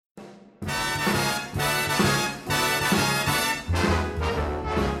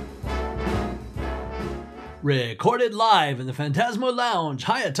Recorded live in the Phantasmo Lounge,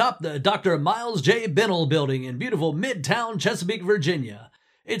 high atop the Dr. Miles J. Bennell building in beautiful Midtown Chesapeake, Virginia.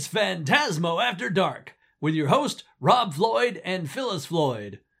 It's Phantasmo After Dark, with your host, Rob Floyd and Phyllis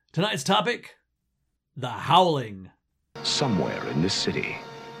Floyd. Tonight's topic, The Howling. Somewhere in this city,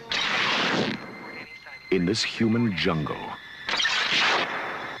 in this human jungle,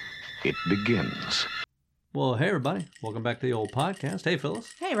 it begins. Well, hey everybody, welcome back to the old podcast. Hey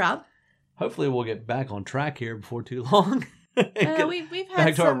Phyllis. Hey Rob. Hopefully we'll get back on track here before too long. We've had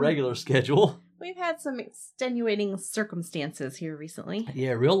back to our regular schedule. We've had some extenuating circumstances here recently.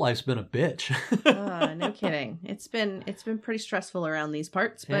 Yeah, real life's been a bitch. No kidding. It's been pretty stressful around these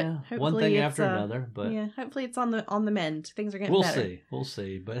parts, but yeah, hopefully one thing after another. But yeah, hopefully it's on the mend. Things are getting better. We'll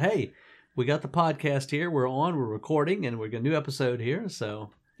see. But hey, we got the podcast here. We're recording, and we're got a new episode here.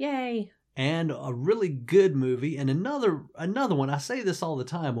 So yay! And a really good movie, and another one. I say this all the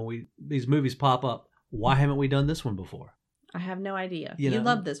time when these movies pop up. Why haven't we done this one before? I have no idea. You know,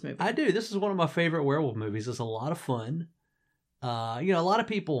 love this movie. I do. This is one of my favorite werewolf movies. It's a lot of fun. A lot of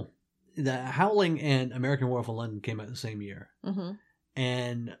people, the Howling and American Werewolf in London came out the same year. Mm-hmm.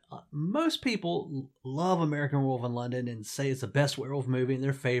 And most people love American Werewolf in London and say it's the best werewolf movie and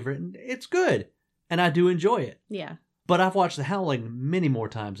their favorite. And it's good. And I do enjoy it. Yeah. But I've watched The Howling many more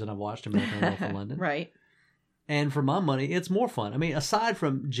times than I've watched American Werewolf in London. Right. And for my money, it's more fun. I mean, aside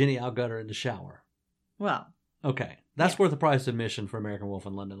from Jenny Allgutter in the shower. Well. Okay. That's worth the price of admission for American Werewolf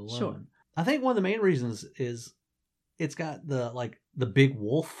in London alone. Sure. I think one of the main reasons is it's got the big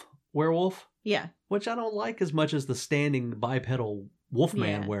wolf werewolf. Yeah. Which I don't like as much as the standing bipedal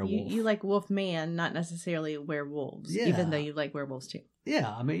wolfman werewolf. You like wolfman, not necessarily werewolves. Yeah. Even though you like werewolves too.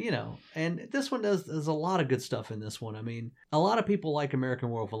 Yeah, I mean, and this one there's a lot of good stuff in this one. I mean, a lot of people like American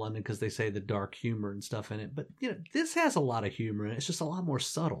Werewolf in London because they say the dark humor and stuff in it. But, this has a lot of humor and it's just a lot more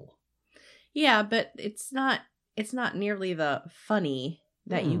subtle. Yeah, but it's not nearly the funny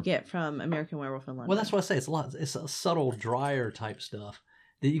that you get from American Werewolf in London. Well, that's what I say. It's a subtle, drier type stuff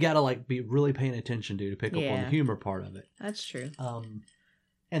that you got to be really paying attention to pick up on the humor part of it. That's true.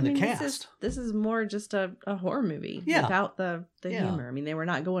 And the cast. This is more just a horror movie without the humor. I mean, they were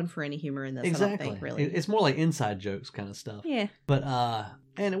not going for any humor in this. Exactly. I don't think, really. It's more like inside jokes kind of stuff. Yeah. But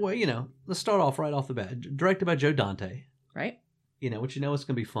let's start off right off the bat. Directed by Joe Dante. Right. Which it's going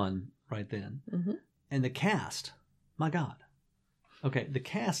to be fun right then. Mm-hmm. And the cast, my God. Okay, the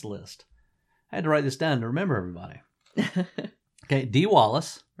cast list. I had to write this down to remember everybody. Okay, Dee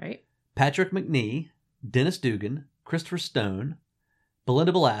Wallace. Right. Patrick McNee. Dennis Dugan. Christopher Stone.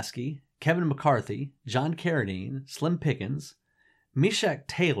 Belinda Belaski. Kevin McCarthy. John Carradine. Slim Pickens. Meshach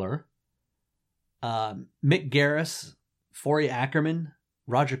Taylor. Mick Garris. Forey Ackerman.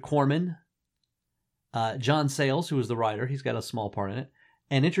 Roger Corman. John Sayles, who was the writer. He's got a small part in it.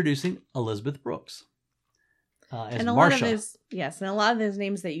 And introducing Elizabeth Brooks. As Marsha. And a lot of those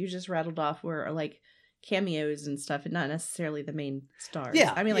names that you just rattled off were like cameos and stuff, and not necessarily the main stars.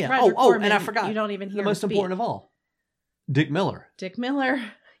 Yeah, I mean, like Roger Corman, and I forgot. You don't even hear the most him important of all, Dick Miller. Dick Miller,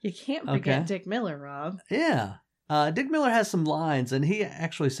 you can't forget Dick Miller, Rob. Yeah, Dick Miller has some lines, and he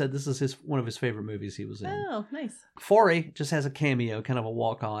actually said this is one of his favorite movies he was in. Oh, nice. Forey just has a cameo, kind of a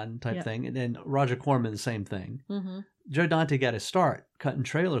walk-on type thing, and then Roger Corman the same thing. Mm-hmm. Joe Dante got his start cutting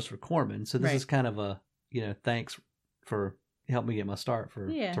trailers for Corman, so this is kind of a thanks for helping me get my start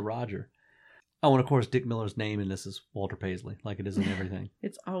to Roger. Oh, and of course, Dick Miller's name in this is Walter Paisley, like it is in everything.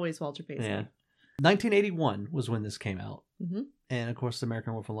 It's always Walter Paisley. Yeah. 1981 was when this came out. Mm-hmm. And of course,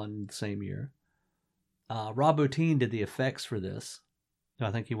 American Werewolf in London the same year. Rob Bottin did the effects for this.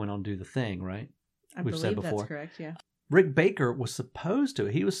 I think he went on to do The Thing, right? We've said before. That's correct, yeah. Rick Baker was supposed to.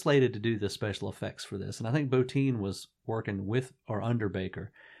 He was slated to do the special effects for this. And I think Bottin was working with or under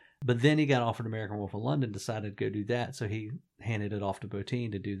Baker. But then he got offered American Werewolf in London, decided to go do that. So he handed it off to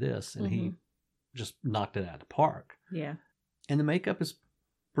Bottin to do this. And he just knocked it out of the park. Yeah. And the makeup is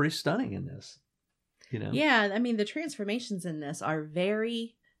pretty stunning in this. Yeah, I mean, the transformations in this are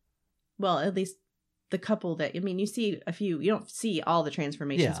very, well, at least the couple that, I mean, you see a few, you don't see all the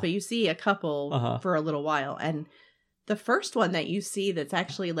transformations, but you see a couple for a little while. And the first one that you see that's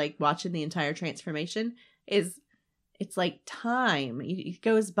actually like watching the entire transformation it's like time. It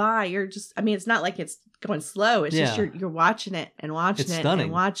goes by. You're just, I mean, it's not like it's going slow. It's just you're watching it and watching it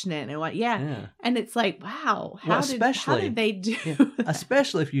and watching it and yeah. And it's like, wow, how did they do that?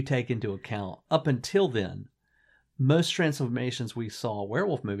 Especially if you take into account up until then, most transformations we saw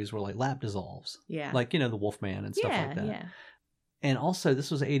werewolf movies were like lap dissolves. Yeah. Like, the Wolfman and stuff like that. Yeah. And also this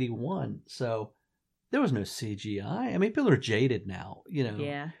was 81. So there was no CGI. I mean, people are jaded now,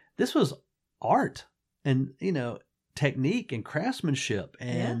 Yeah. This was art. And, technique and craftsmanship,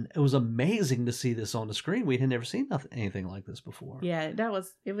 and it was amazing to see this on the screen. We had never seen anything like this before. Yeah,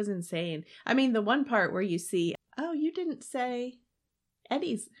 it was insane. I mean, the one part where you see, oh, you didn't say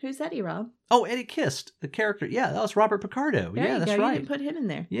who's Eddie, Rob? Oh, Eddie Kist, the character. Yeah, that was Robert Picardo. There that's you right. You didn't put him in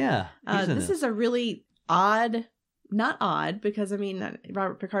there. Yeah, this is a really not odd, because I mean,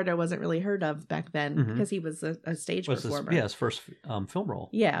 Robert Picardo wasn't really heard of back then because he was a stage performer. His first film role.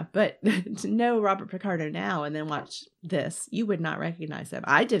 Yeah, but to know Robert Picardo now and then watch this, you would not recognize him.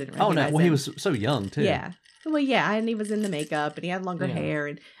 I didn't recognize him. Oh, no. Well, he was so young, too. Yeah. Well, yeah, and he was in the makeup, and he had longer hair,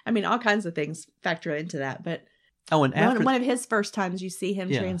 and I mean, all kinds of things factor into that. But and one of his first times you see him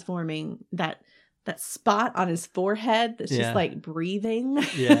transforming, that spot on his forehead that's just like breathing.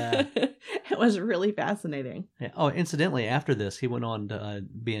 Yeah. It was really fascinating. Yeah. Oh, incidentally, after this, he went on to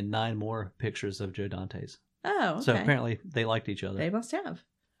be in 9 more pictures of Joe Dante's. Oh, okay. So apparently they liked each other. They must have.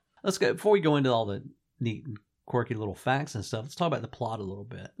 Let's go, before we go into all the neat and quirky little facts and stuff, let's talk about the plot a little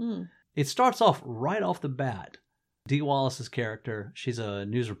bit. It starts off right off the bat. Dee Wallace's character, she's a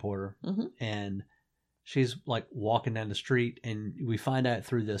news reporter, and she's like walking down the street, and we find out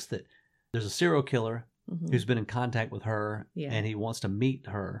through this that there's a serial killer who's been in contact with her, and he wants to meet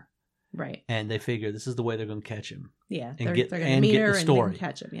her. Right. And they figure this is the way they're going to catch him. Yeah. And they're going to meet her the story. And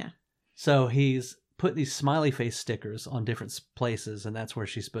catch him, yeah. So he's put these smiley face stickers on different places, and that's where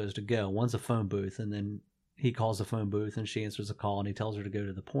she's supposed to go. One's a phone booth, and then he calls the phone booth, and she answers a call, and he tells her to go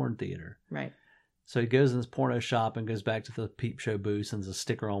to the porn theater. Right. So he goes in this porno shop and goes back to the peep show booth, and there's a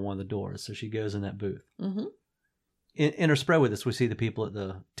sticker on one of the doors. So she goes in that booth. Interspread with this, we see the people at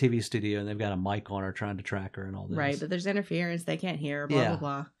the TV studio, and they've got a mic on her trying to track her and all this. Right, but there's interference. They can't hear, blah, blah,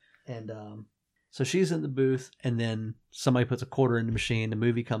 blah. And so she's in the booth, and then somebody puts a quarter in the machine. The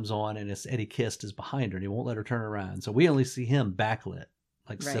movie comes on, and it's Eddie Kist is behind her, and he won't let her turn around. So we only see him backlit,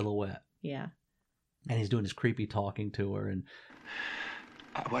 like silhouette. Yeah. And he's doing his creepy talking to her. And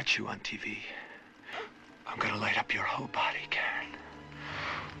I watch you on TV. I'm going to light up your whole body, Karen.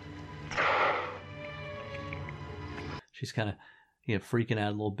 She's kind of, freaking out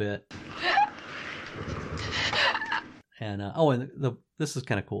a little bit. And this is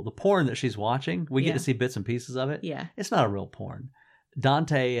kind of cool. The porn that she's watching, we get to see bits and pieces of it. Yeah. It's not a real porn.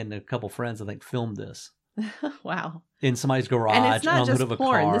 Dante and a couple friends, I think, filmed this. Wow. In somebody's garage, and it's not on the hood of a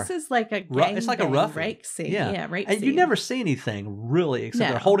porn. car. This is like a It's like a rough rape scene. Yeah, rape and scene. you never see anything really,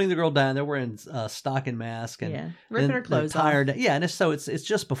 except they're holding the girl down. They're wearing stocking mask and ripping her clothes off. Yeah, and it's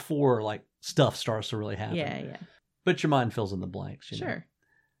just before like stuff starts to really happen. Yeah. But your mind fills in the blanks. Sure.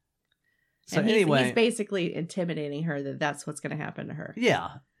 So and anyway, he's basically intimidating her that's what's going to happen to her. Yeah.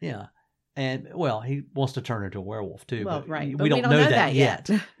 And, he wants to turn her into a werewolf, too. Well, but right. We don't know that yet.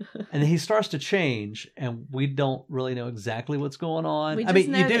 And then he starts to change, and we don't really know exactly what's going on. We I mean,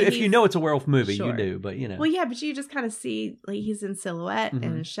 you just do. know that If you know it's a werewolf movie, Sure. you do, but, Well, yeah, but you just kind of see, like, he's in silhouette and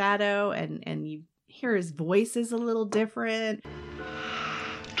in shadow, and you hear his voice is a little different.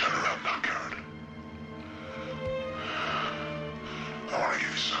 Turn around now, Karen. I want to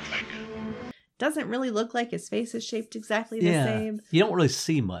give you something. Doesn't really look like his face is shaped exactly the same. You don't really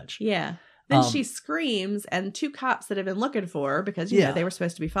see much. Yeah. Then she screams, and 2 cops that have been looking for her, because, you know, they were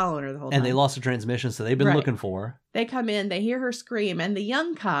supposed to be following her the whole time. And they lost the transmission, so they've been looking for her. They come in, they hear her scream, and the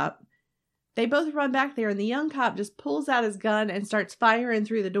young cop, they both run back there, and the young cop just pulls out his gun and starts firing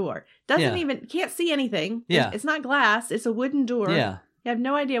through the door. Can't see anything. Yeah. It's not glass, it's a wooden door. Yeah. You have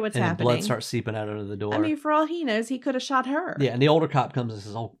no idea what's and happening. Blood starts seeping out of the door. I mean, for all he knows, he could have shot her. Yeah, and the older cop comes and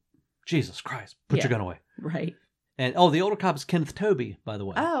says, "Oh, Jesus Christ, put your gun away." Right. And, the older cop is Kenneth Tobey, by the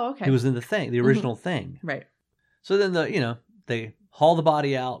way. Oh, okay. He was in the original Thing. Right. So then they haul the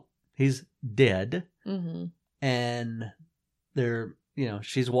body out. He's dead. Mm-hmm. And they're,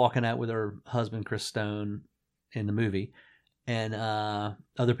 she's walking out with her husband, Chris Stone, in the movie. And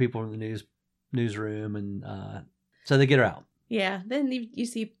other people in the newsroom. And so they get her out. Yeah. Then you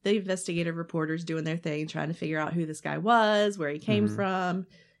see the investigative reporters doing their thing, trying to figure out who this guy was, where he came from.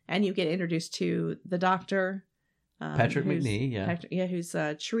 And you get introduced to the doctor. Patrick McNee, who's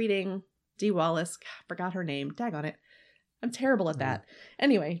treating Dee Wallace. God, I forgot her name. Daggone it. I'm terrible at that.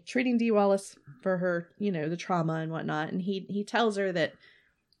 Anyway, treating Dee Wallace for her, the trauma and whatnot. And he tells her that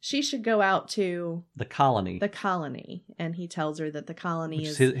she should go out to the colony. And he tells her that the colony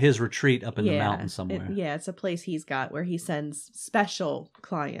is his retreat up in the mountains somewhere. It's a place he's got where he sends special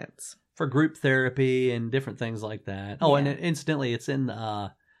clients. For group therapy and different things like that. Oh, and incidentally, it's in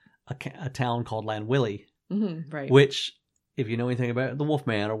a town called Lanwilly. Mm-hmm, right. Which, if you know anything about the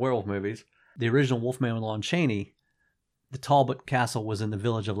Wolfman or werewolf movies, the original Wolfman with Lon Chaney, the Talbot Castle was in the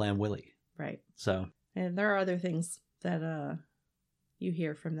village of Lanwilly. Right. So. And there are other things that you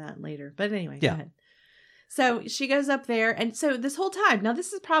hear from that later. But anyway, go ahead. So she goes up there, and so this whole time, now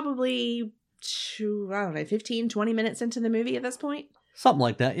this is probably, I don't know, 15, 20 minutes into the movie at this point. Something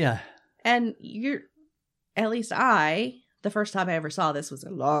like that, yeah. And at least the first time I ever saw this was a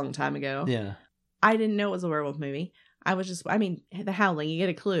long time ago. Yeah. I didn't know it was a werewolf movie. The Howling, you get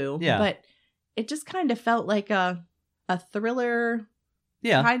a clue. Yeah. But it just kind of felt like a thriller,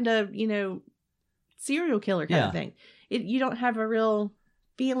 kind of, serial killer kind of thing. You don't have a real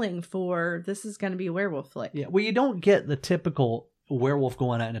feeling for this is going to be a werewolf flick. Yeah, well, you don't get the typical werewolf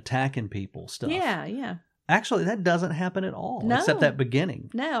going out and attacking people stuff. Yeah. Actually, that doesn't happen at all, except that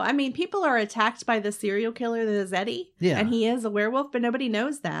beginning. No, people are attacked by the serial killer that is Eddie. Yeah. And he is a werewolf, but nobody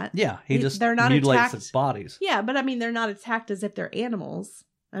knows that. Yeah, they're not mutilates attacked. its bodies. Yeah, but they're not attacked as if they're animals.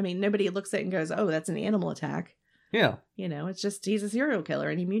 Nobody looks at it and goes, oh, that's an animal attack. Yeah. It's just he's a serial killer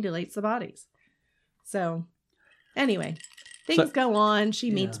and he mutilates the bodies. So, anyway, things go on. She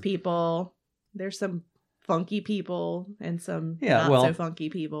meets people. There's some funky people and some not so funky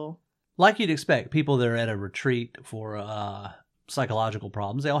people. Like you'd expect, people that are at a retreat for psychological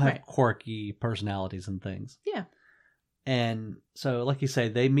problems, they all have quirky personalities and things. Yeah. And so, like you say,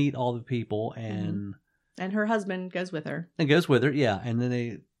 they meet all the people and... And her husband goes with her. And goes with her, yeah. And then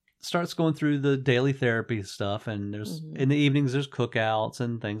they starts going through the daily therapy stuff. And there's in the evenings, there's cookouts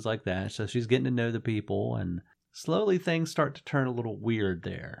and things like that. So she's getting to know the people. And slowly things start to turn a little weird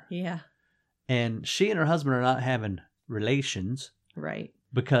there. Yeah. And she and her husband are not having relations. Right.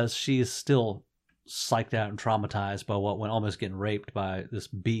 Because she is still psyched out and traumatized by what went almost getting raped by this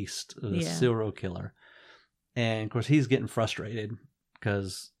beast, this serial killer. And of course, he's getting frustrated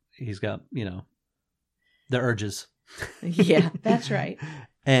because he's got, the urges. Yeah, that's right.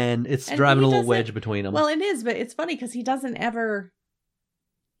 And it's driving a little wedge between them. Well, it is, but it's funny because he doesn't ever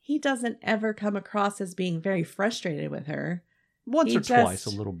come across as being very frustrated with her. Once or twice, a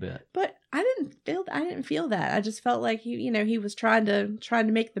little bit. But I didn't feel that. I just felt like he was trying to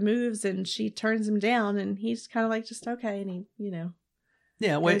make the moves, and she turns him down, and he's kind of like, just okay, and he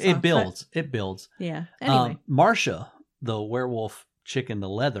Yeah, well, it builds. It builds. Yeah. Anyway, Marcia, the werewolf chick in the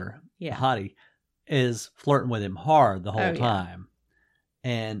leather, hottie, is flirting with him hard the whole time.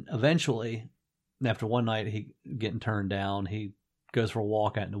 And eventually, after one night he getting turned down, he goes for a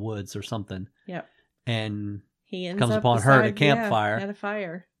walk out in the woods or something. Yep. And he ends comes up upon her at a campfire. At a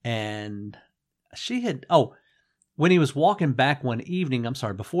fire. And she had... when he was walking back one evening,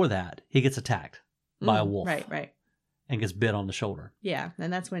 before that, he gets attacked by a wolf. Right. And gets bit on the shoulder. Yeah,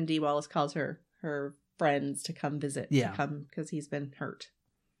 and that's when Dee Wallace calls her friends to come visit. Yeah. To come because he's been hurt.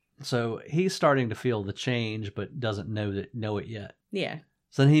 So he's starting to feel the change, but doesn't know it yet. Yeah.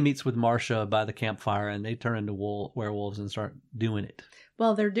 So then he meets with Marcia by the campfire, and they turn into werewolves and start doing it.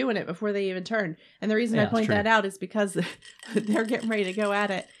 Well, they're doing it before they even turn. And the reason I point that out is because they're getting ready to go at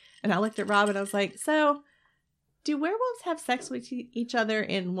it. And I looked at Rob and I was like, so do werewolves have sex with each other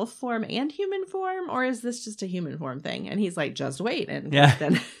in wolf form and human form? Or is this just a human form thing? And he's like, just wait. And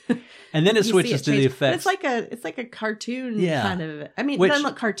then... And then it switches to the effects. But it's like a cartoon kind of... it doesn't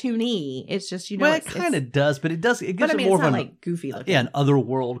look cartoony. It's just, Well, it kind of does, but it gives it more of like goofy looking. an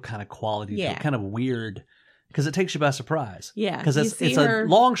otherworld kind of quality. Yeah. Kind of weird. Because it takes you by surprise. Yeah. Because it's a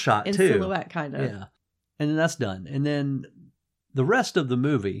long shot, in too. Silhouette, kind of. Yeah. And then that's done. And then the rest of the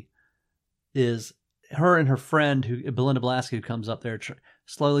movie is her and her friend, Belinda Blasky, who comes up there,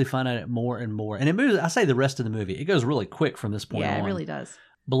 slowly finding out more and more. And it moves, I say the rest of the movie, it goes really quick from this point on. Yeah, it really does.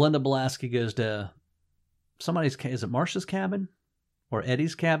 Belinda Blasky goes to somebody's, is it Marcia's cabin? Or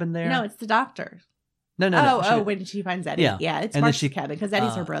Eddie's cabin there? No, it's the doctor. No. When she finds Eddie. Yeah, it's Marcia's cabin, because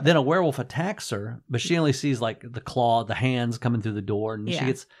Eddie's her brother. Then a werewolf attacks her, but she only sees like the hands coming through the door,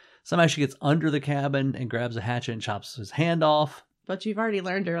 and somehow she gets under the cabin and grabs a hatchet and chops his hand off. But you've already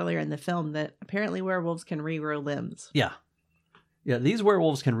learned earlier in the film that apparently werewolves can regrow limbs. Yeah. Yeah, these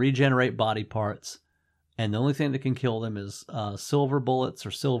werewolves can regenerate body parts, and the only thing that can kill them is silver bullets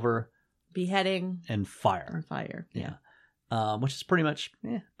or silver... beheading. And fire. Or fire, yeah. Which is pretty much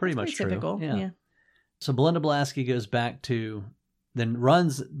true. Typical, yeah. So Belinda Blasky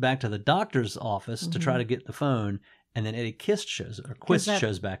runs back to the doctor's office to try to get the phone, and then Eddie Quist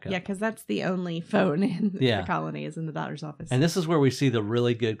shows back up. Yeah, because that's the only phone in the colony is in the doctor's office. And this is where we see the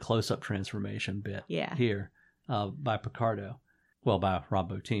really good close-up transformation bit here by Picardo. Well, by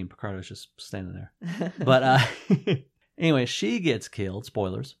Rob Bottin. Picardo's just standing there. But anyway, she gets killed.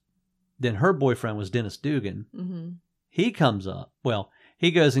 Spoilers. Then her boyfriend was Dennis Dugan. Mm-hmm. He comes up. Well,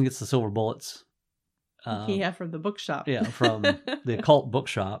 he goes and gets the silver bullets. From the bookshop. Yeah, from the occult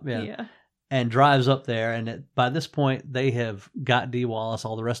bookshop. Yeah. And drives up there. And by this point, they have got Dee Wallace,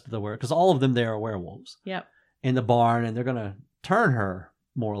 all the rest of the werewolves, because all of them there are werewolves. Yep. In the barn, and they're going to turn her,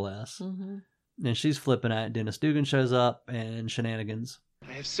 more or less. Mm-hmm. And she's flipping at it. Dennis Dugan shows up and shenanigans.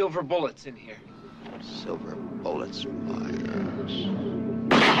 I have silver bullets in here. Silver bullets, Myers.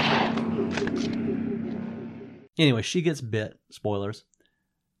 Anyway, she gets bit. Spoilers.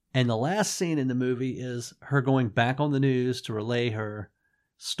 And the last scene in the movie is her going back on the news to relay her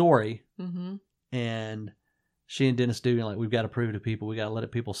story. Mm-hmm. And she and Dennis Dugan like, we've got to prove to people. We got to let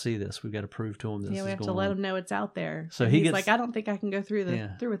people see this. We've got to prove to them this. Yeah, we is have to let them know it's out there. So and he's like, I don't think I can go through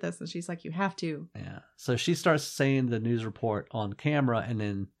with this. And she's like, you have to. Yeah. So she starts saying the news report on camera and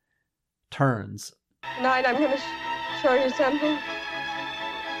then turns. Tonight I'm going to show you something.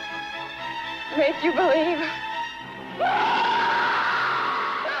 Make you believe.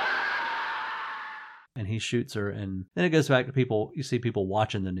 And he shoots her, and then it goes back to people. You see people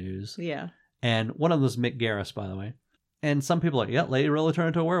watching the news. Yeah. And one of them was Mick Garris, by the way. And some people are like, yeah, lady really turned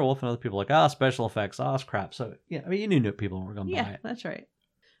into a werewolf. And other people are like, special effects, crap. So, yeah, I mean, you knew people were going to buy it. Yeah, that's right.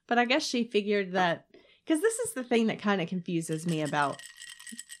 But I guess she figured that, because this is the thing that kind of confuses me about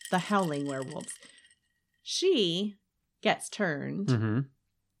the Howling werewolves. She gets turned, Mm-hmm.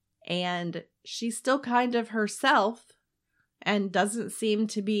 and she's still kind of herself and doesn't seem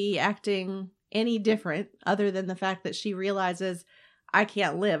to be acting any different other than the fact that she realizes, I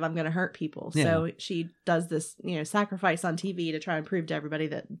can't live, I'm going to hurt people. Yeah. So she does this, sacrifice on TV to try and prove to everybody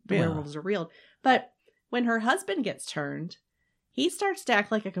that the werewolves are real. But when her husband gets turned, he starts to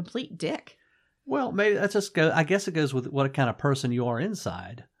act like a complete dick. Well, maybe that's just I guess it goes with what kind of person you are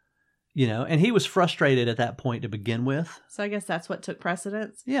inside, and he was frustrated at that point to begin with. So I guess that's what took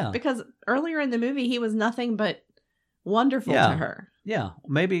precedence. Yeah. Because earlier in the movie, he was nothing but wonderful to her. Yeah.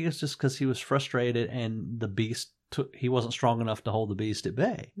 Maybe it's just because he was frustrated and the beast he wasn't strong enough to hold the beast at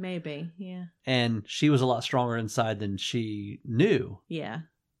bay. Maybe, yeah. And she was a lot stronger inside than she knew. Yeah.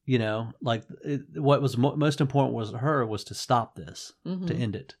 What was most important was to stop this, Mm-hmm. to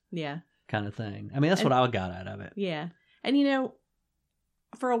end it. Yeah. Kind of thing. I mean, that's what I got out of it. Yeah. And,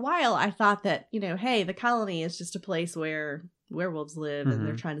 for a while I thought that, hey, the colony is just a place where werewolves live and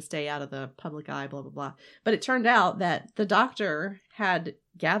they're trying to stay out of the public eye, blah, blah, blah. But it turned out that the doctor had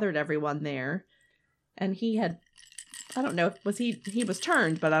gathered everyone there, and he had, I don't know, he was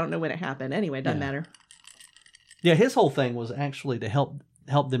turned, but I don't know when it happened. Anyway, it doesn't matter. Yeah, his whole thing was actually to help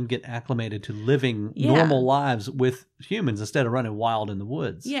them get acclimated to living normal lives with humans instead of running wild in the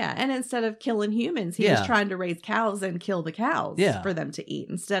woods. Yeah, and instead of killing humans, he was trying to raise cows and kill the cows for them to eat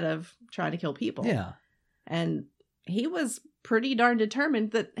instead of trying to kill people. Yeah. And he was pretty darn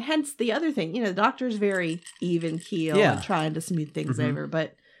determined, that hence the other thing, the doctor's very even keel and trying to smooth things over,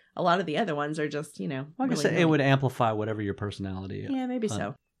 but a lot of the other ones are just, like I said, it would amplify whatever your personality is. Yeah, maybe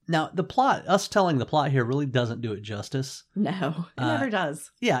so. Now, the plot, us telling the plot here really doesn't do it justice. No, it never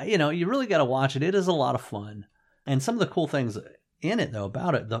does. Yeah, you really got to watch it. It is a lot of fun. And some of the cool things in it, though,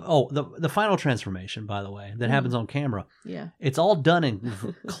 about it, the final transformation, by the way, that happens on camera. Yeah. It's all done in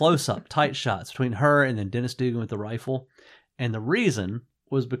close-up, tight shots between her and then Dennis Dugan with the rifle. And the reason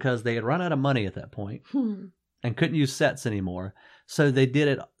was because they had run out of money at that point and couldn't use sets anymore. So they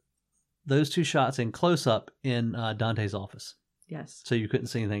did those two shots in close-up in Dante's office. Yes. So you couldn't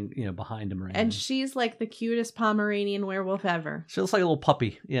see anything, behind him or anything. And she's like the cutest Pomeranian werewolf ever. She looks like a little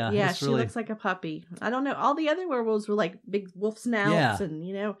puppy. Yeah. Yeah, she looks like a puppy. I don't know. All the other werewolves were like big wolf snouts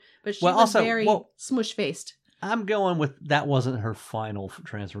and, but she was very smush-faced. I'm going with that wasn't her final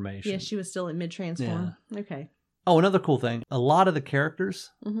transformation. Yeah, she was still in mid-transform. Yeah. Okay. Oh, another cool thing. A lot of the characters'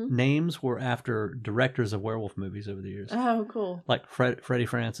 names were after directors of werewolf movies over the years. Oh, cool. Like Freddie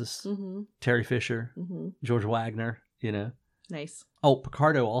Francis, Terry Fisher, George Wagner, Nice. Oh,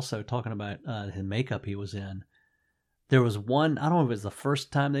 Picardo also, talking about his makeup he was in. There was one, I don't know if it was the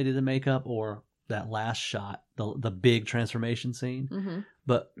first time they did the makeup or that last shot, the big transformation scene.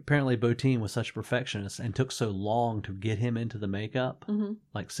 But apparently Bottin was such a perfectionist and took so long to get him into the makeup,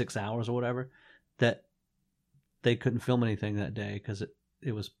 like 6 hours or whatever, that they couldn't film anything that day because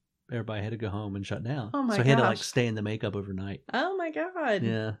it was, everybody had to go home and shut down. Oh my gosh. So he had to stay in the makeup overnight. Oh my God.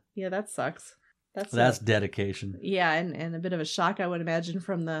 Yeah. Yeah, that sucks. That's dedication. Yeah, and a bit of a shock, I would imagine,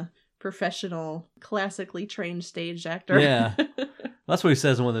 from the professional, classically trained stage actor. Yeah. That's what he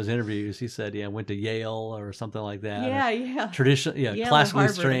says in one of those interviews. He said, went to Yale or something like that. Yeah. Traditional, Yale, classically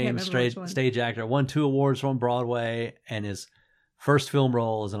Harvard, trained stage actor. Won 2 awards from Broadway, and his first film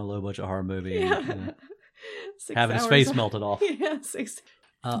role is in a low-budget horror movie. Yeah. And, having his face melted off. Yeah, 6.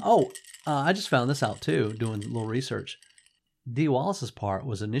 I just found this out, too, doing a little research. Dee Wallace's part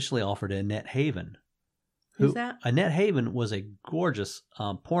was initially offered to Annette Haven. Who's that? Annette Haven was a gorgeous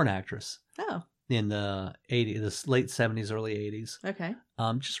porn actress. Oh. In the late 70s, early 80s. Okay.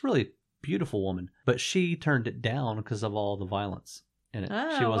 Just really beautiful woman. But she turned it down because of all the violence. in it.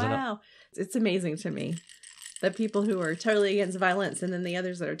 Oh, She wasn't. wow. It's amazing to me. The people who are totally against violence and then the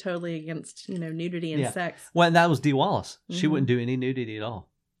others that are totally against, nudity and sex. Well, and that was Dee Wallace. She Mhm. wouldn't do any nudity at all.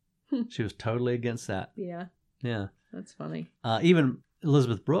 She was totally against that. Yeah. Yeah. That's funny. Even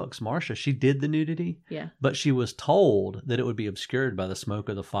Elizabeth Brooks, Marsha, she did the nudity. Yeah. But she was told that it would be obscured by the smoke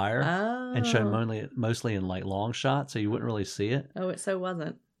of the fire and shown mostly in like long shots, so you wouldn't really see it. Oh, it so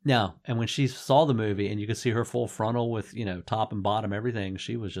wasn't. No. And when she saw the movie and you could see her full frontal with, top and bottom, everything,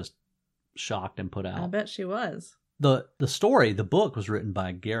 she was just shocked and put out. I bet she was. The story, the book was written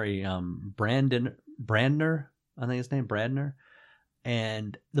by Gary Brandner, I think his name, Brandner.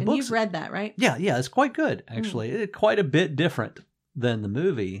 And book. You've read that, right? Yeah, it's quite good, actually. It's quite a bit different than the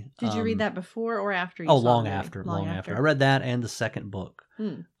movie. Did you read that before or after you saw long the movie? after. Long after. I read that and the second book,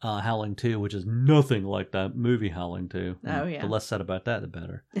 Howling 2, which is nothing like that movie Howling 2. Oh, yeah. The less said about that, the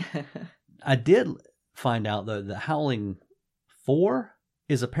better. I did find out, though, that Howling 4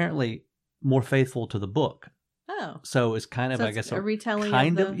 is apparently more faithful to the book. Oh. So it's kind of, So I guess, a retelling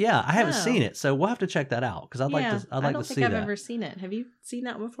kind of of. Yeah, I haven't seen it, so we'll have to check that out because I'd like to see that. I don't think I've ever seen it. Have you seen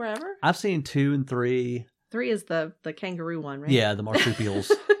that one before ever? I've seen 2 and 3. 3 is the kangaroo one, right? Yeah, the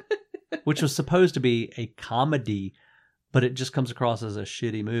marsupials, which was supposed to be a comedy, but it just comes across as a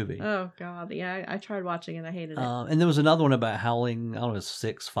shitty movie. Oh God, yeah, I tried watching it. I hated it. And there was another one about Howling. I don't know,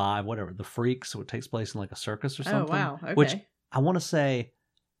 6, 5, whatever. The Freaks. So it takes place in like a circus or something. Oh wow, okay. Which I want to say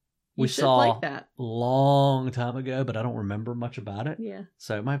we saw like that long time ago, but I don't remember much about it. Yeah.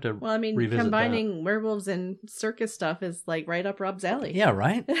 So I might have to. Well, I mean, revisit combining werewolves and circus stuff is like right up Rob's alley. Yeah,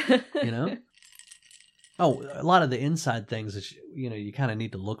 right. Oh, a lot of the inside things that you kind of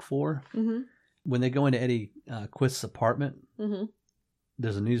need to look for. Mm-hmm. When they go into Eddie Quist's apartment, Mm-hmm.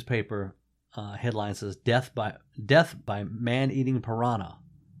 there's a newspaper headline that says "Death by man-eating piranha."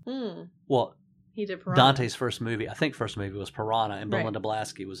 Mm. Well, he did Piranha. Dante's first movie was Piranha, and Right. Belinda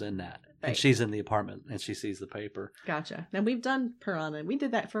Blasky was in that, Right. and she's in the apartment and she sees the paper. Gotcha. And we've done Piranha. We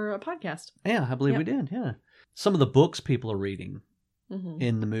did that for a podcast. Yeah, I believe we did. Yeah, some of the books people are reading Mm-hmm.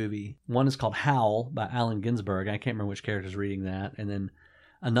 in the movie. One is called Howl by Allen Ginsberg. I can't remember which character's reading that, and then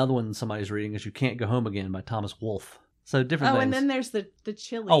another one somebody's reading is You Can't Go Home Again by Thomas Wolfe. So different things. And then there's the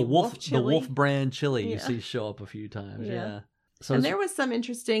chili. Oh, Wolf chili. The Wolf brand chili you Yeah. see show up a few times. Yeah. So And there was some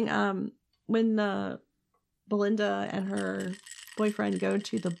interesting when Belinda and her boyfriend go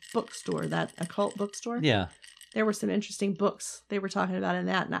to the bookstore, that occult bookstore. yeah. There were some interesting books they were talking about in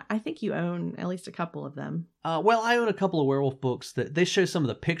that, and I think you own at least a couple of them. Well, I own a couple of werewolf books that they show some of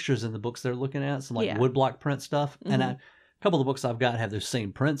the pictures in the books they're looking at, some like woodblock print stuff, and a couple of the books I've got have those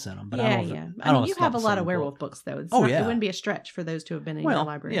same prints in them. But I mean, you have a lot of werewolf books, though. It wouldn't be a stretch for those to have been in your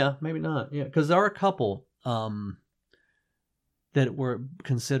library. Yeah, maybe not. Yeah, because there are a couple that were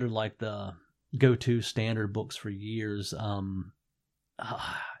considered like the go-to standard books for years.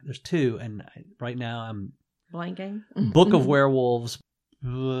 There's 2, and right now I'm Blanking. Book of Werewolves,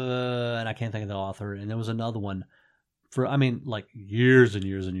 and I can't think of the author. And there was another one for, like years and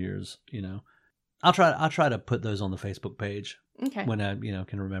years and years. I'll try to put those on the Facebook page. Okay. When I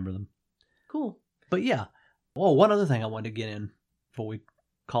can remember them. Cool. But yeah. Oh, one other thing I wanted to get in before we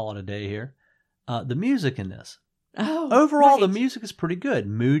call it a day here. The music in this. Oh. Overall, right. the music is pretty good.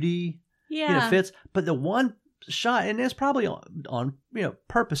 Moody. Yeah. Fits. But the one shot, and it's probably on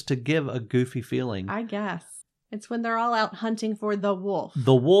purpose to give a goofy feeling. I guess. It's when they're all out hunting for the wolf.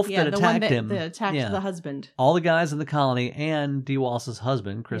 The wolf that the attacked one him. that attacked the husband. All the guys in the colony and Dee Wallace's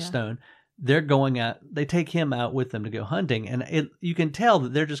husband, Chris Stone, they're going out. They take him out with them to go hunting, and you can tell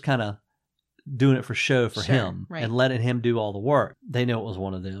that they're just kind of doing it for show for him and letting him do all the work. They know it was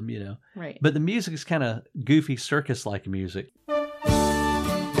one of them, Right. But the music is kind of goofy circus-like music.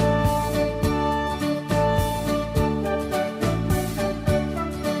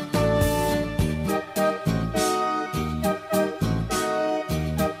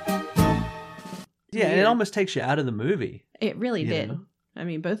 Yeah, and it almost takes you out of the movie. It really did. I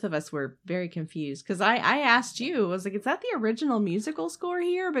mean, both of us were very confused because I asked you, I was like, is that the original musical score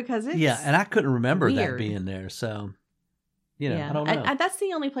here? Because it's and I couldn't remember weird. that being there. So, I don't know. That's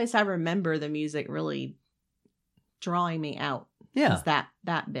the only place I remember the music really drawing me out. Yeah. Is that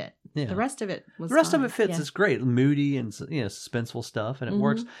bit. Yeah. The rest of it was The rest fine. of it fits. Yeah. It's great. Moody and, suspenseful stuff, and it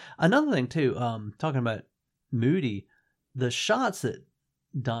works. Another thing, too, talking about Moody, the shots that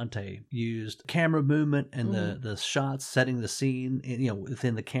Dante used, camera movement and the shots setting the scene,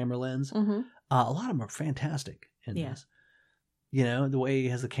 within the camera lens. A lot of them are fantastic in this. The way he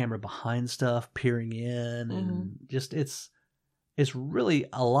has the camera behind stuff, peering in, and just it's really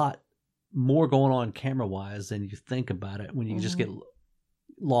a lot more going on camera wise than you think about it when you just get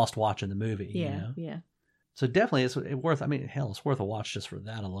lost watching the movie. Yeah. So definitely it's worth, I mean, hell, it's worth a watch just for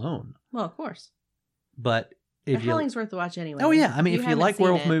that alone. Well, of course. But if The Howling's worth a watch anyway. Oh, yeah. I mean, if you like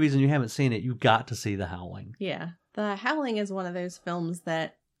werewolf it, movies and you haven't seen it, you got to see The Howling. Yeah. The Howling is one of those films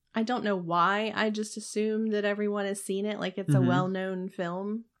that I don't know why. I just assume that everyone has seen it. Like it's a well-known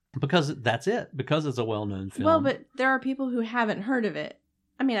film. Because that's it. Because it's a well-known film. Well, but there are people who haven't heard of it.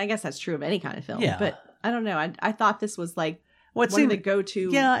 I mean, I guess that's true of any kind of film. Yeah. But I don't know. I thought this was like one of the go-to.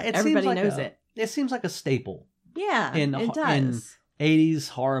 Yeah, everybody knows it. It seems like a staple. Yeah, it does. In 80s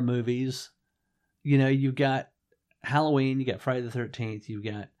horror movies, you know, you've got Halloween, you got Friday the 13th, you've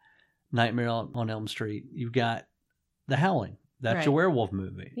got Nightmare on Elm Street, you've got The Howling. That's your werewolf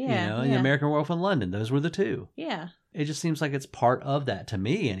movie. Yeah, you know, and The American Werewolf in London. Those were the two. Yeah. It just seems like it's part of that to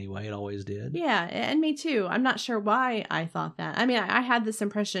me anyway. It always did. Yeah, and me too. I'm not sure why I thought that. I mean, I had this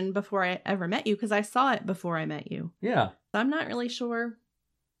impression before I ever met you because I saw it before I met you. Yeah. I'm not really sure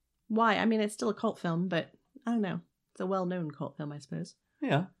why. I mean, it's still a cult film, but I don't know. It's a well-known cult film, I suppose.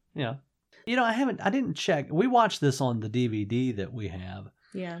 Yeah, yeah. You know, I didn't check. We watched this on the DVD that we have.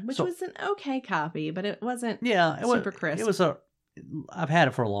 Yeah, which was an okay copy, but it wasn't super crisp. It was I've had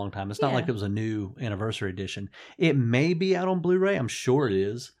it for a long time. It's not like it was a new anniversary edition. It may be out on Blu-ray. I'm sure it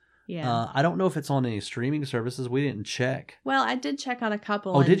is. Yeah. I don't know if it's on any streaming services. We didn't check. Well, I did check on a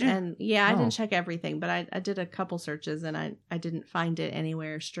couple. Oh, did you? And yeah, I didn't check everything, but I did a couple searches and I didn't find it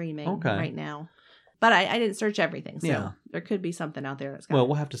anywhere streaming right now. But I didn't search everything, so there could be something out there that's got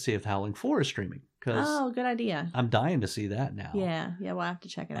we'll have to see if Howling 4 is streaming. Good idea. I'm dying to see that now. Yeah, we'll have to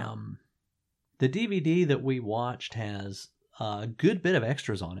check it out. The DVD that we watched has a good bit of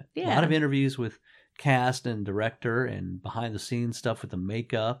extras on it. Yeah. A lot of interviews with cast and director and behind-the-scenes stuff with the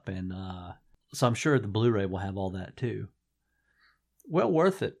makeup. And so I'm sure the Blu-ray will have all that too. Well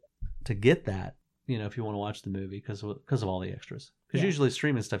worth it to get that, you know, if you want to watch the movie because of all the extras. Because usually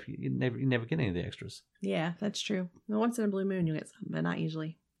streaming stuff, you never get any of the extras. Yeah, that's true. Well, once in a blue moon you get some, but not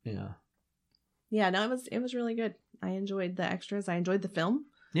usually. Yeah. Yeah, no, it was really good. I enjoyed the extras. I enjoyed the film.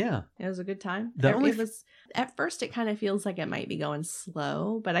 Yeah. It was a good time. It was at first it kind of feels like it might be going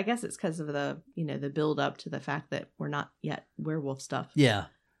slow, but I guess it's because of the build up to the fact that we're not yet werewolf stuff. Yeah.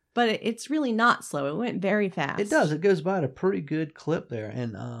 But it's really not slow. It went very fast. It does. It goes by at a pretty good clip there.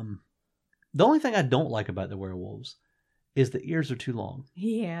 And the only thing I don't like about the werewolves is the ears are too long.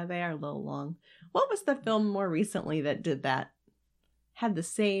 Yeah, they are a little long. What was the film more recently that did that? Had the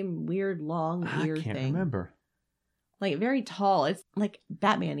same weird long ear thing. I can't remember. Like very tall. It's like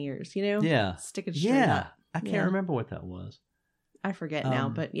Batman ears, you know? Yeah. Sticking straight up. I can't remember what that was. I forget now,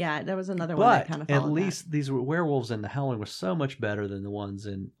 but yeah, there was another one that kind of followed at least these werewolves in The Howling were so much better than the ones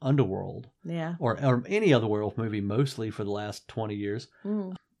in Underworld. Yeah. Or any other werewolf movie, mostly for the last 20 years.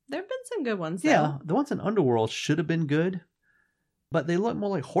 Mm. There have been some good ones, though. Yeah, the ones in Underworld should have been good, but they look more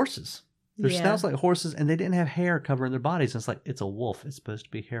like horses. Their snouts like horses, and they didn't have hair covering their bodies. And it's like, it's a wolf. It's supposed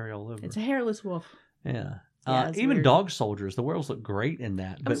to be hairy all over. It's a hairless wolf. Yeah. Even weird. Dog Soldiers, the werewolves look great in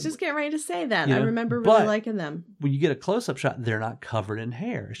that. I was just getting ready to say that. You know, I remember really liking them. When you get a close-up shot, they're not covered in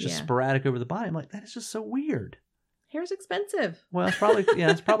hair. It's just sporadic over the body. I'm like, that is just so weird. Hair's expensive. Well, it's probably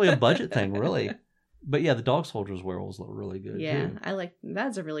it's probably a budget thing, really. But yeah, the Dog Soldiers werewolves look really good. Yeah, too.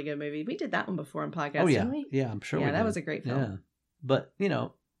 That's a really good movie. We did that one before on podcast, oh yeah, didn't we? Yeah, I'm sure. Yeah, that was a great film. Yeah, but you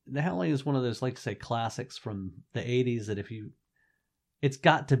know, The Howling is one of those, like to say, classics from the '80s that it's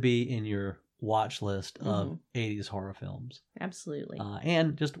got to be in your watch list of 80s horror films. Absolutely.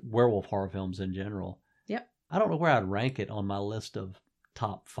 And just werewolf horror films in general. Yep. I don't know where I'd rank it on my list of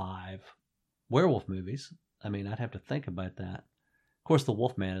top 5 werewolf movies. I mean, I'd have to think about that. Of course, The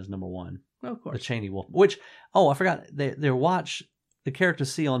Wolfman is number 1. Of course. The Chaney Wolf. Which, I forgot. They watch, the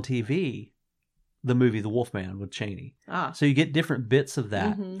characters see on TV the movie The Wolfman with Chaney. So you get different bits of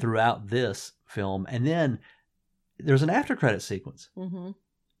that throughout this film. And then there's an after credit sequence. Mm-hmm.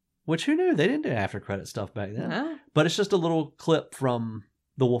 Which, who knew? They didn't do after credit stuff back then. Uh-huh. But it's just a little clip from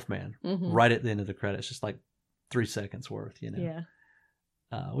The Wolfman right at the end of the credits. Just like 3 seconds worth, you know?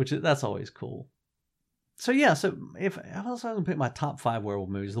 Yeah. That's always cool. So yeah, if I was going to pick my top 5 werewolf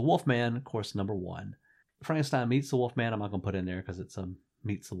movies, The Wolfman, of course, number 1. Frankenstein Meets the Wolfman, I'm not going to put in there because it's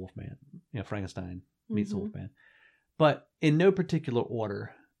Meets the Wolfman. You know, Frankenstein Meets the Wolfman. But in no particular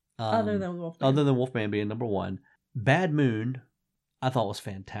order. Other than Wolfman. Other than Wolfman being number 1. Bad Moon, I thought was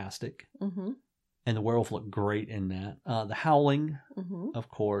fantastic. Mm-hmm. And the werewolf looked great in that. The Howling, of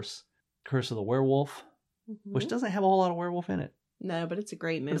course. Curse of the Werewolf, which doesn't have a whole lot of werewolf in it. No, but it's a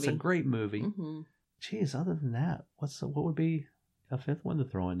great movie. But it's a great movie. Jeez, other than that, what would be a 5th one to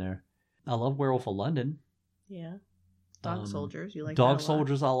throw in there? I love Werewolf of London. Yeah. Dog Soldiers, you like Dog that a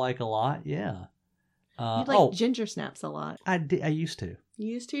Soldiers I like a lot, yeah. You like Ginger Snaps a lot. I used to.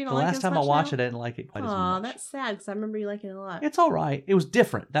 You used to? You The don't like it last as time I much watched now? it, I didn't like it quite as Aw, much. that's sad because I remember you liking it a lot. It's all right. It was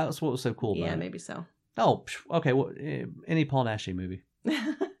different. That was what was so cool about it. Yeah, maybe so. Oh, okay. Well, any Paul Naschy movie.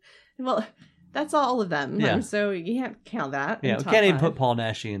 Well, that's all of them. Yeah. So you can't count that. Yeah, in we top can't even 5. put Paul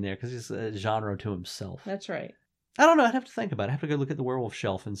Naschy in there because he's a genre to himself. That's right. I don't know. I'd have to think about it. I have to go look at the werewolf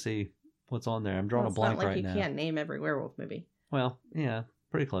shelf and see what's on there. I'm drawing a blank it's not like right now. you can't name every werewolf movie. Well, yeah,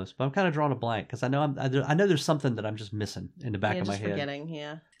 pretty close. But I'm kind of drawing a blank because I know I know there's something that I'm just missing in the back of my just head. Forgetting,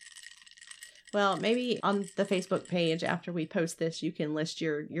 yeah. Well, maybe on the Facebook page after we post this, you can list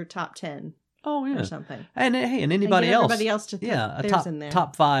your top 10 Oh yeah, or something. And hey, and anybody get else, everybody else to put a theirs in there.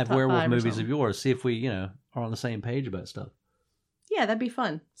 top 5 Top werewolf 5 or movies something. of yours. See if we are on the same page about stuff. Yeah, that'd be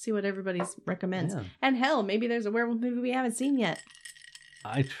fun. See what everybody's recommends. Yeah. And hell, maybe there's a werewolf movie we haven't seen yet.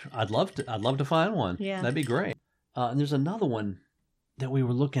 I'd love to find one. Yeah. That'd be great. And there's another one that we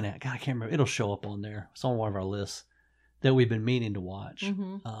were looking at. God, I can't remember. It'll show up on there. It's on one of our lists that we've been meaning to watch.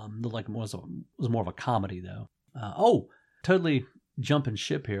 Mm-hmm. Looked like it was more of a comedy though. Totally jumping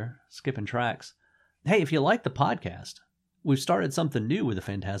ship here, skipping tracks. Hey, if you like the podcast, we've started something new with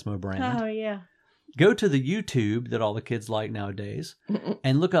the Phantasmo brand. Oh, yeah. Go to the YouTube that all the kids like nowadays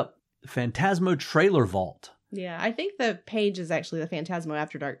and look up Phantasmo Trailer Vault. Yeah, I think the page is actually the Phantasmo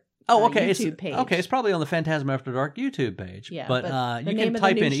After Dark YouTube page. Okay, it's probably on the Phantasmo After Dark YouTube page. Yeah, but the you name can of the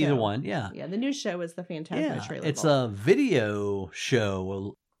type new in either show. one. Yeah. Yeah, the new show is the Phantasmo Trailer It's Vault. a video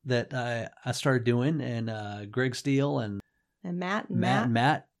show that I started doing, and Greg Steele and Matt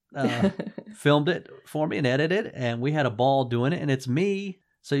filmed it for me and edited it, and we had a ball doing it, and it's me,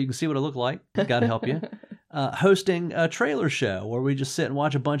 so you can see what I look like. God help you. Hosting a trailer show where we just sit and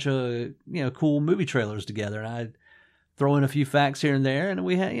watch a bunch of cool movie trailers together, and I throw in a few facts here and there, and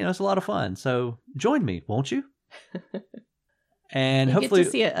we had it's a lot of fun. So join me, won't you? And you hopefully get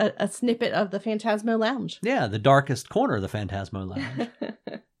to see a snippet of the Phantasmo Lounge. Yeah, the darkest corner of the Phantasmo Lounge.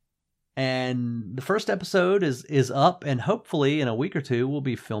 And the first episode is up, and hopefully in a week or two we'll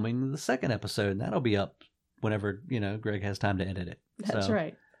be filming the second episode, and that'll be up whenever Greg has time to edit it. That's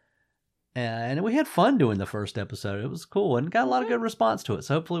right. And we had fun doing the first episode. It was cool and got a lot of good response to it.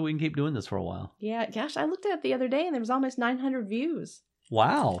 So hopefully we can keep doing this for a while. Yeah, gosh, I looked at it the other day and there was almost 900 views.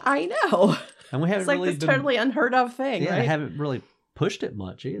 Wow. I know. And we haven't It's like really this totally unheard of thing, I right? haven't really pushed it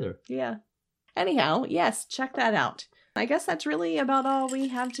much either. Yeah. Anyhow, yes, check that out. I guess that's really about all we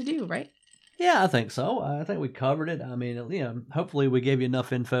have to do, right? Yeah, I think so. I think we covered it. I mean, hopefully we gave you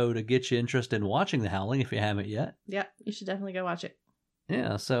enough info to get you interested in watching The Howling if you haven't yet. Yeah, you should definitely go watch it.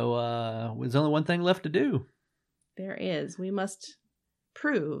 Yeah, so there's only one thing left to do. There is. We must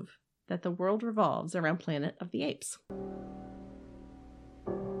prove that the world revolves around Planet of the Apes.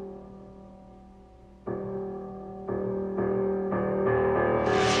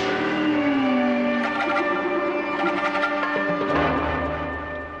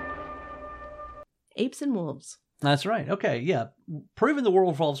 Apes and Wolves. That's right. Okay, yeah. Proving the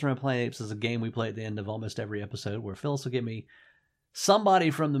world revolves around Planet Apes is a game we play at the end of almost every episode where Phyllis will give me somebody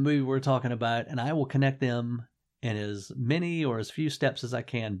from the movie we're talking about, and I will connect them in as many or as few steps as I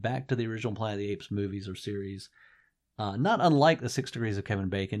can back to the original Planet of the Apes movies or series. Not unlike the 6 Degrees of Kevin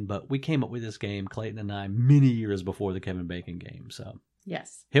Bacon, but we came up with this game, Clayton and I, many years before the Kevin Bacon game. So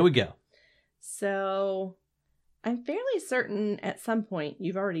Yes. here we go. So I'm fairly certain at some point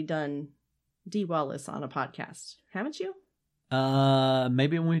you've already done Dee Wallace on a podcast, haven't you?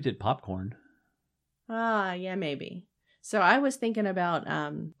 Maybe when we did Popcorn. Yeah, maybe. So I was thinking about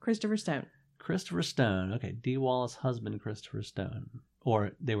Christopher Stone. Christopher Stone. Okay, Dee Wallace's husband, Christopher Stone.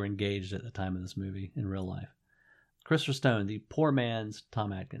 Or they were engaged at the time of this movie in real life. Christopher Stone, the poor man's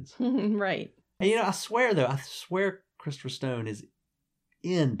Tom Atkins. Right. And I swear Christopher Stone is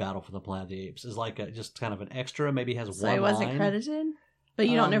in Battle for the Planet of the Apes. Is like just kind of an extra, maybe has So one he wasn't line. credited? But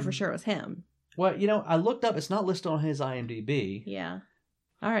you don't know for sure it was him. Well, I looked up, it's not listed on his IMDb. Yeah.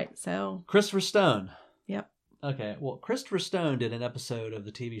 All right, so... Christopher Stone. Yep. Okay, well, Christopher Stone did an episode of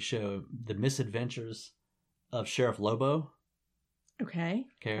the TV show The Misadventures of Sheriff Lobo. Okay.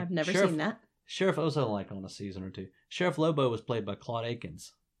 Okay. I've never seen that. Sheriff was like on a season or two. Sheriff Lobo was played by Claude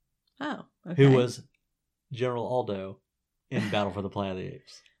Akins, Oh, okay. who was General Aldo in Battle for the Planet of the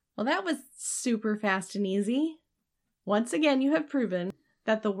Apes. Well, that was super fast and easy. Once again, you have proven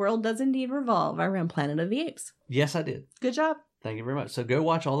that the world does indeed revolve around Planet of the Apes. Yes, I did. Good job. Thank you very much. So go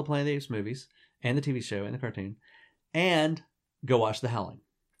watch all the Planet of the Apes movies and the TV show and the cartoon, and go watch The Howling.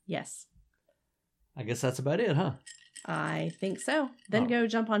 Yes. I guess that's about it, huh? I think so. Then go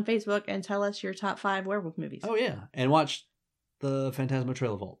jump on Facebook and tell us your top 5 werewolf movies. Oh, yeah. And watch the Phantasmo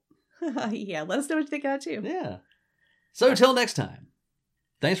Trailer Vault. Yeah, let us know what you think of that too. Yeah. So until next time,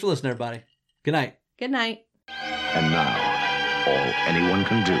 thanks for listening, everybody. Good night. Good night. And now, All anyone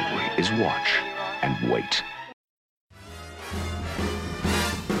can do is watch and wait.